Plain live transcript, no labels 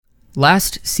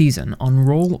Last season on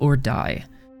Roll or Die,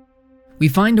 we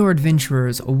find our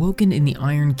adventurers awoken in the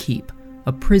Iron Keep,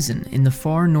 a prison in the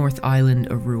far north island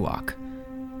of Ruach.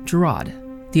 Gerard,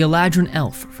 the Eladrin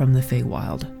elf from the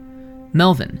Feywild.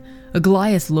 Melvin, a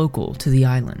Goliath local to the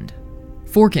island.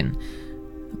 Forkin,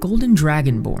 a golden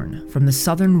dragonborn from the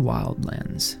southern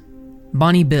wildlands.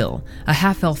 Bonnie Bill, a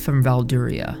half-elf from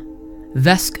Valduria.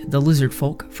 Vesk, the lizard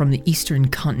folk from the eastern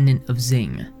continent of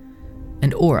Zing.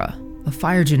 And Aura, a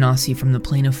fire genasi from the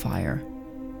Plane of Fire.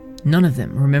 None of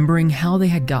them remembering how they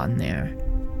had gotten there.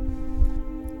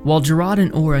 While Gerard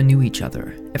and Aura knew each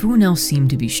other, everyone else seemed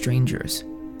to be strangers.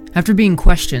 After being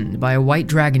questioned by a white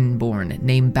dragonborn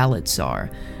named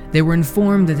Balitsar, they were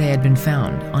informed that they had been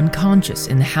found unconscious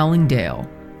in the Howling Dale,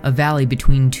 a valley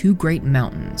between two great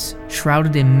mountains,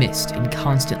 shrouded in mist and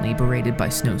constantly berated by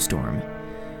snowstorm.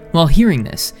 While hearing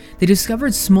this, they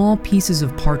discovered small pieces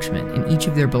of parchment in each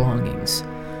of their belongings.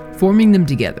 Forming them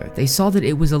together, they saw that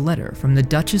it was a letter from the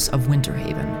Duchess of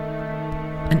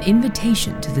Winterhaven, an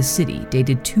invitation to the city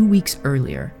dated 2 weeks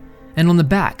earlier, and on the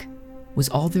back was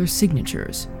all their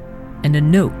signatures, and a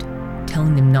note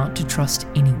telling them not to trust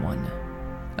anyone.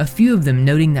 A few of them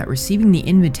noting that receiving the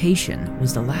invitation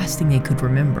was the last thing they could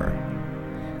remember.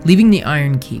 Leaving the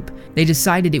Iron Keep, they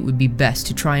decided it would be best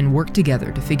to try and work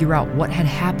together to figure out what had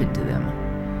happened to them.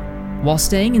 While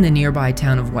staying in the nearby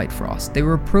town of Whitefrost, they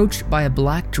were approached by a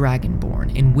black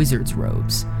dragonborn in wizard's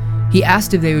robes. He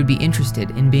asked if they would be interested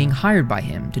in being hired by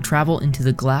him to travel into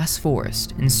the Glass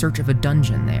Forest in search of a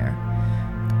dungeon there.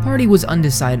 The party was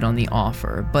undecided on the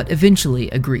offer, but eventually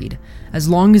agreed, as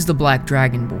long as the black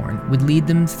dragonborn would lead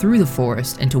them through the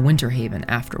forest and to Winterhaven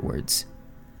afterwards.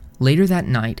 Later that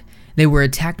night, they were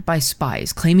attacked by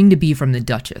spies claiming to be from the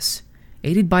Duchess.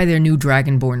 Aided by their new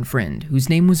dragonborn friend, whose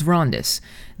name was Rondis,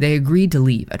 they agreed to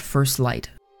leave at first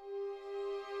light.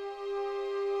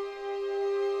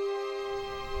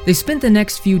 They spent the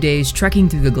next few days trekking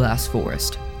through the Glass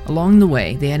Forest. Along the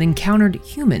way, they had encountered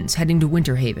humans heading to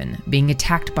Winterhaven, being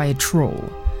attacked by a troll,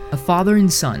 a father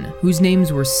and son whose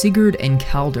names were Sigurd and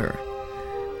Calder.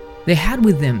 They had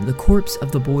with them the corpse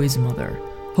of the boy's mother,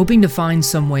 hoping to find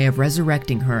some way of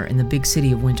resurrecting her in the big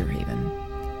city of Winterhaven.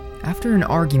 After an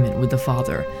argument with the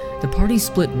father, the party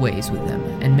split ways with them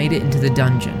and made it into the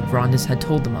dungeon Vrondis had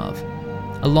told them of,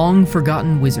 a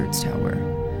long-forgotten wizard's tower.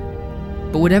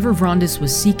 But whatever Vrondis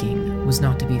was seeking was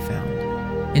not to be found.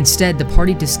 Instead, the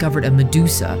party discovered a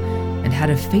Medusa and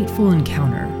had a fateful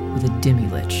encounter with a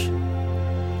demi-lich.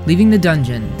 Leaving the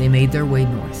dungeon, they made their way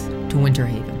north to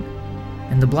Winterhaven,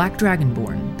 and the Black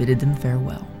Dragonborn bidded them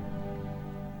farewell.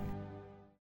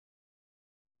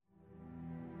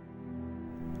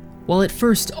 While at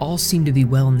first all seemed to be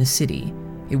well in the city,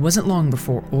 it wasn't long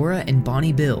before Aura and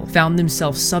Bonnie Bill found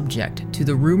themselves subject to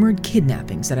the rumored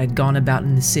kidnappings that had gone about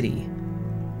in the city.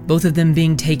 Both of them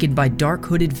being taken by dark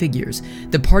hooded figures,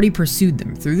 the party pursued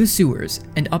them through the sewers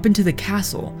and up into the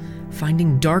castle,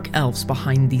 finding dark elves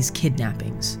behind these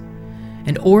kidnappings.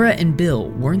 And Aura and Bill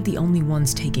weren't the only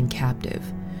ones taken captive.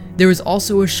 There was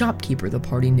also a shopkeeper the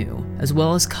party knew, as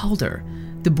well as Calder,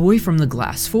 the boy from the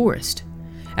Glass Forest.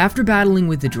 After battling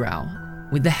with the Drow,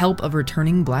 with the help of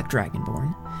returning Black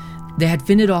Dragonborn, they had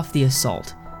fended off the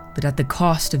assault, but at the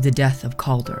cost of the death of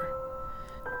Calder.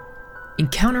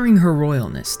 Encountering her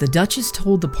royalness, the Duchess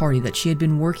told the party that she had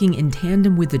been working in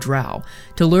tandem with the Drow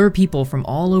to lure people from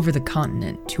all over the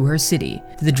continent to her city,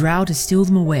 for the Drow to steal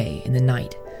them away in the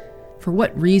night. For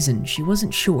what reason, she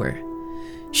wasn't sure.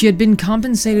 She had been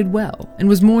compensated well, and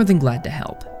was more than glad to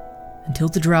help, until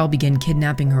the Drow began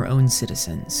kidnapping her own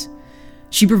citizens.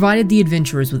 She provided the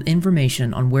adventurers with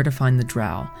information on where to find the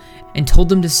Drow, and told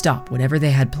them to stop whatever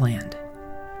they had planned.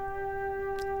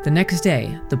 The next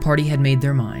day, the party had made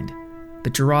their mind,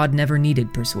 but Gerard never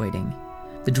needed persuading.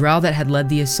 The Drow that had led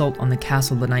the assault on the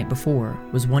castle the night before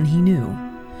was one he knew.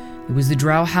 It was the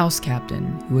Drow house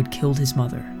captain who had killed his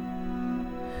mother.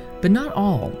 But not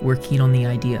all were keen on the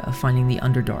idea of finding the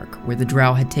Underdark where the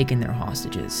Drow had taken their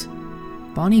hostages.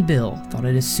 Bonnie Bill thought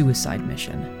it a suicide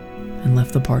mission, and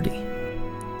left the party.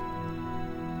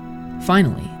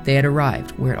 Finally, they had arrived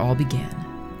where it all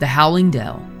began, the Howling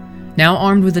Dell. Now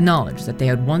armed with the knowledge that they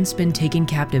had once been taken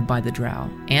captive by the Drow,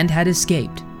 and had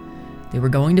escaped, they were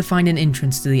going to find an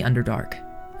entrance to the Underdark,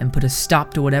 and put a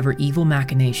stop to whatever evil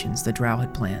machinations the Drow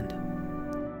had planned.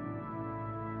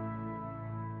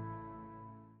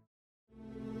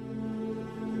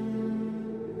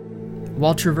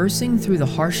 While traversing through the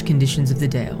harsh conditions of the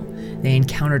Dale, they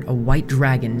encountered a white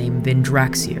dragon named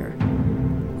Vendraxier,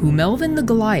 who Melvin the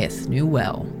Goliath knew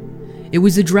well. It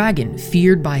was a dragon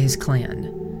feared by his clan.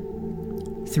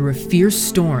 Through a fierce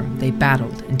storm, they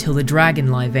battled until the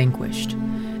dragon lay vanquished,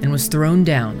 and was thrown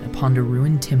down upon a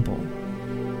ruined temple.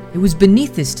 It was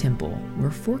beneath this temple where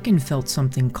Forkin felt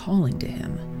something calling to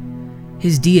him.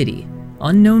 His deity,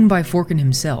 unknown by Forkin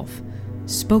himself,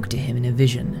 spoke to him in a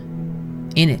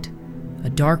vision. In it, a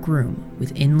dark room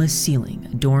with endless ceiling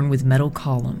adorned with metal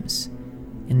columns.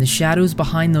 In the shadows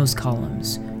behind those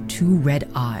columns, 2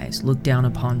 red eyes looked down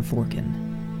upon Forkin.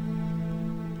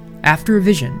 After a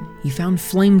vision, he found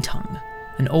Flame Tongue,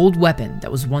 an old weapon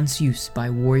that was once used by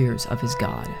warriors of his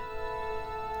god.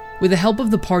 With the help of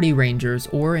the party rangers,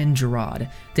 Aura and Gerard,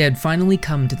 they had finally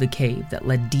come to the cave that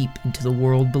led deep into the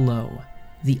world below,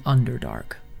 the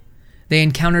Underdark. They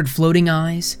encountered floating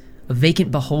eyes, a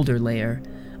vacant beholder lair,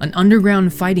 an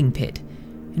underground fighting pit,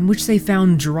 in which they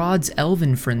found Gerard's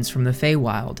elven friends from the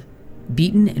Feywild,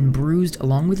 beaten and bruised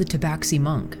along with a Tabaxi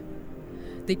monk.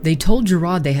 They told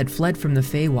Gerard they had fled from the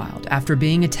Feywild after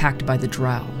being attacked by the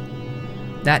Drow.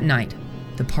 That night,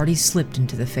 the party slipped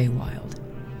into the Feywild.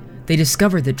 They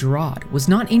discovered that Gerard was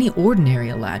not any ordinary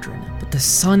Eladrin, but the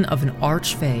son of an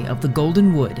archfey of the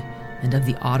Golden Wood and of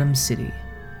the Autumn City.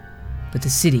 But the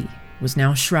city was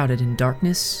now shrouded in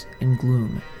darkness and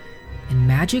gloom, and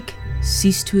magic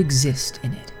ceased to exist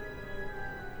in it.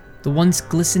 The once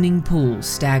glistening pools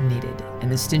stagnated,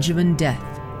 and the stench of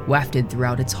undeath wafted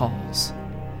throughout its halls.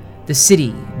 The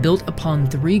city, built upon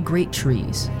 3 great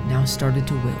trees, now started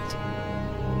to wilt.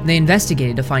 They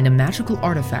investigated to find a magical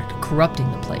artifact corrupting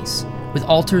the place, with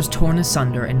altars torn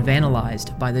asunder and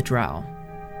vandalized by the Drow.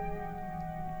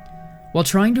 While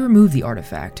trying to remove the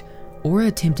artifact, Aura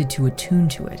attempted to attune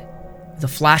to it. With a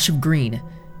flash of green,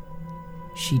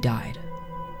 she died.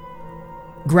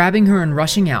 Grabbing her and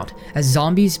rushing out, as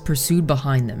zombies pursued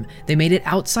behind them, they made it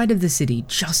outside of the city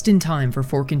just in time for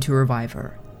Forkin to revive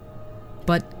her.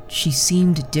 But she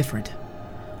seemed different.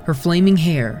 Her flaming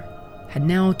hair had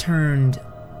now turned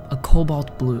a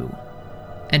cobalt blue,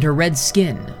 and her red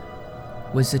skin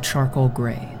was a charcoal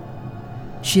gray.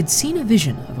 She had seen a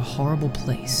vision of a horrible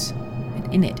place,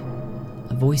 and in it,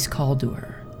 a voice called to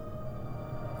her.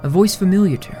 A voice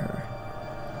familiar to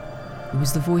her. It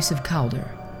was the voice of Calder,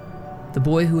 the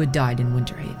boy who had died in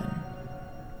Winterhaven.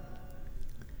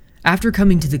 After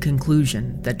coming to the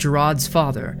conclusion that Gerard's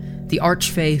father, the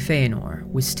Archfey Feanor,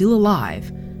 was still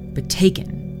alive, but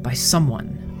taken by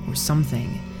someone or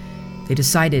something, they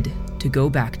decided to go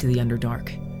back to the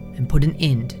Underdark and put an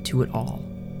end to it all.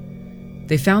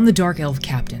 They found the Dark Elf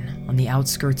captain on the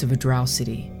outskirts of a Drow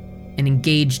city and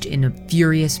engaged in a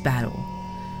furious battle.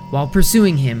 While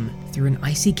pursuing him through an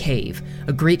icy cave,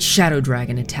 a great shadow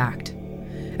dragon attacked.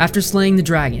 After slaying the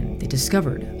dragon, they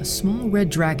discovered a small red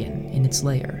dragon in its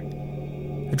lair.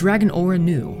 A dragon Aura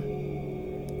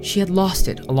knew. She had lost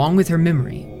it along with her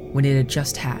memory when it had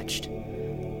just hatched.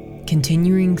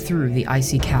 Continuing through the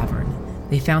icy cavern,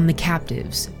 they found the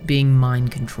captives being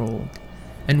mind-controlled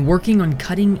and working on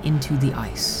cutting into the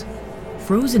ice.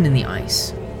 Frozen in the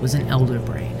ice was an Elder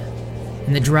Brain,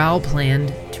 and the Drow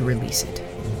planned to release it.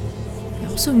 They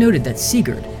also noted that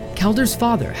Sigurd, Calder's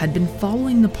father, had been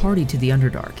following the party to the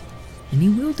Underdark, and he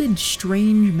wielded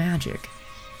strange magic.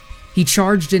 He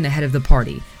charged in ahead of the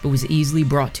party, but was easily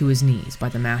brought to his knees by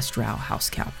the masked Drow house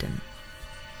captain.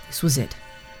 This was it.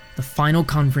 The final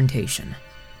confrontation.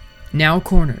 Now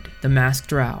cornered, the masked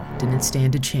Drow didn't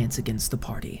stand a chance against the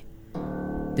party.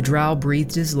 The Drow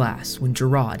breathed his last when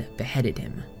Gerard beheaded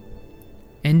him,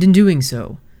 and in doing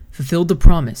so, fulfilled the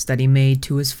promise that he made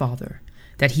to his father,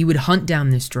 that he would hunt down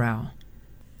this Drow,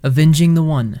 avenging the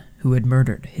one who had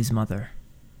murdered his mother.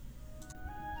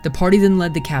 The party then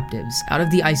led the captives out of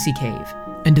the icy cave,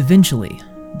 and eventually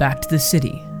back to the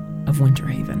city of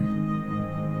Winterhaven.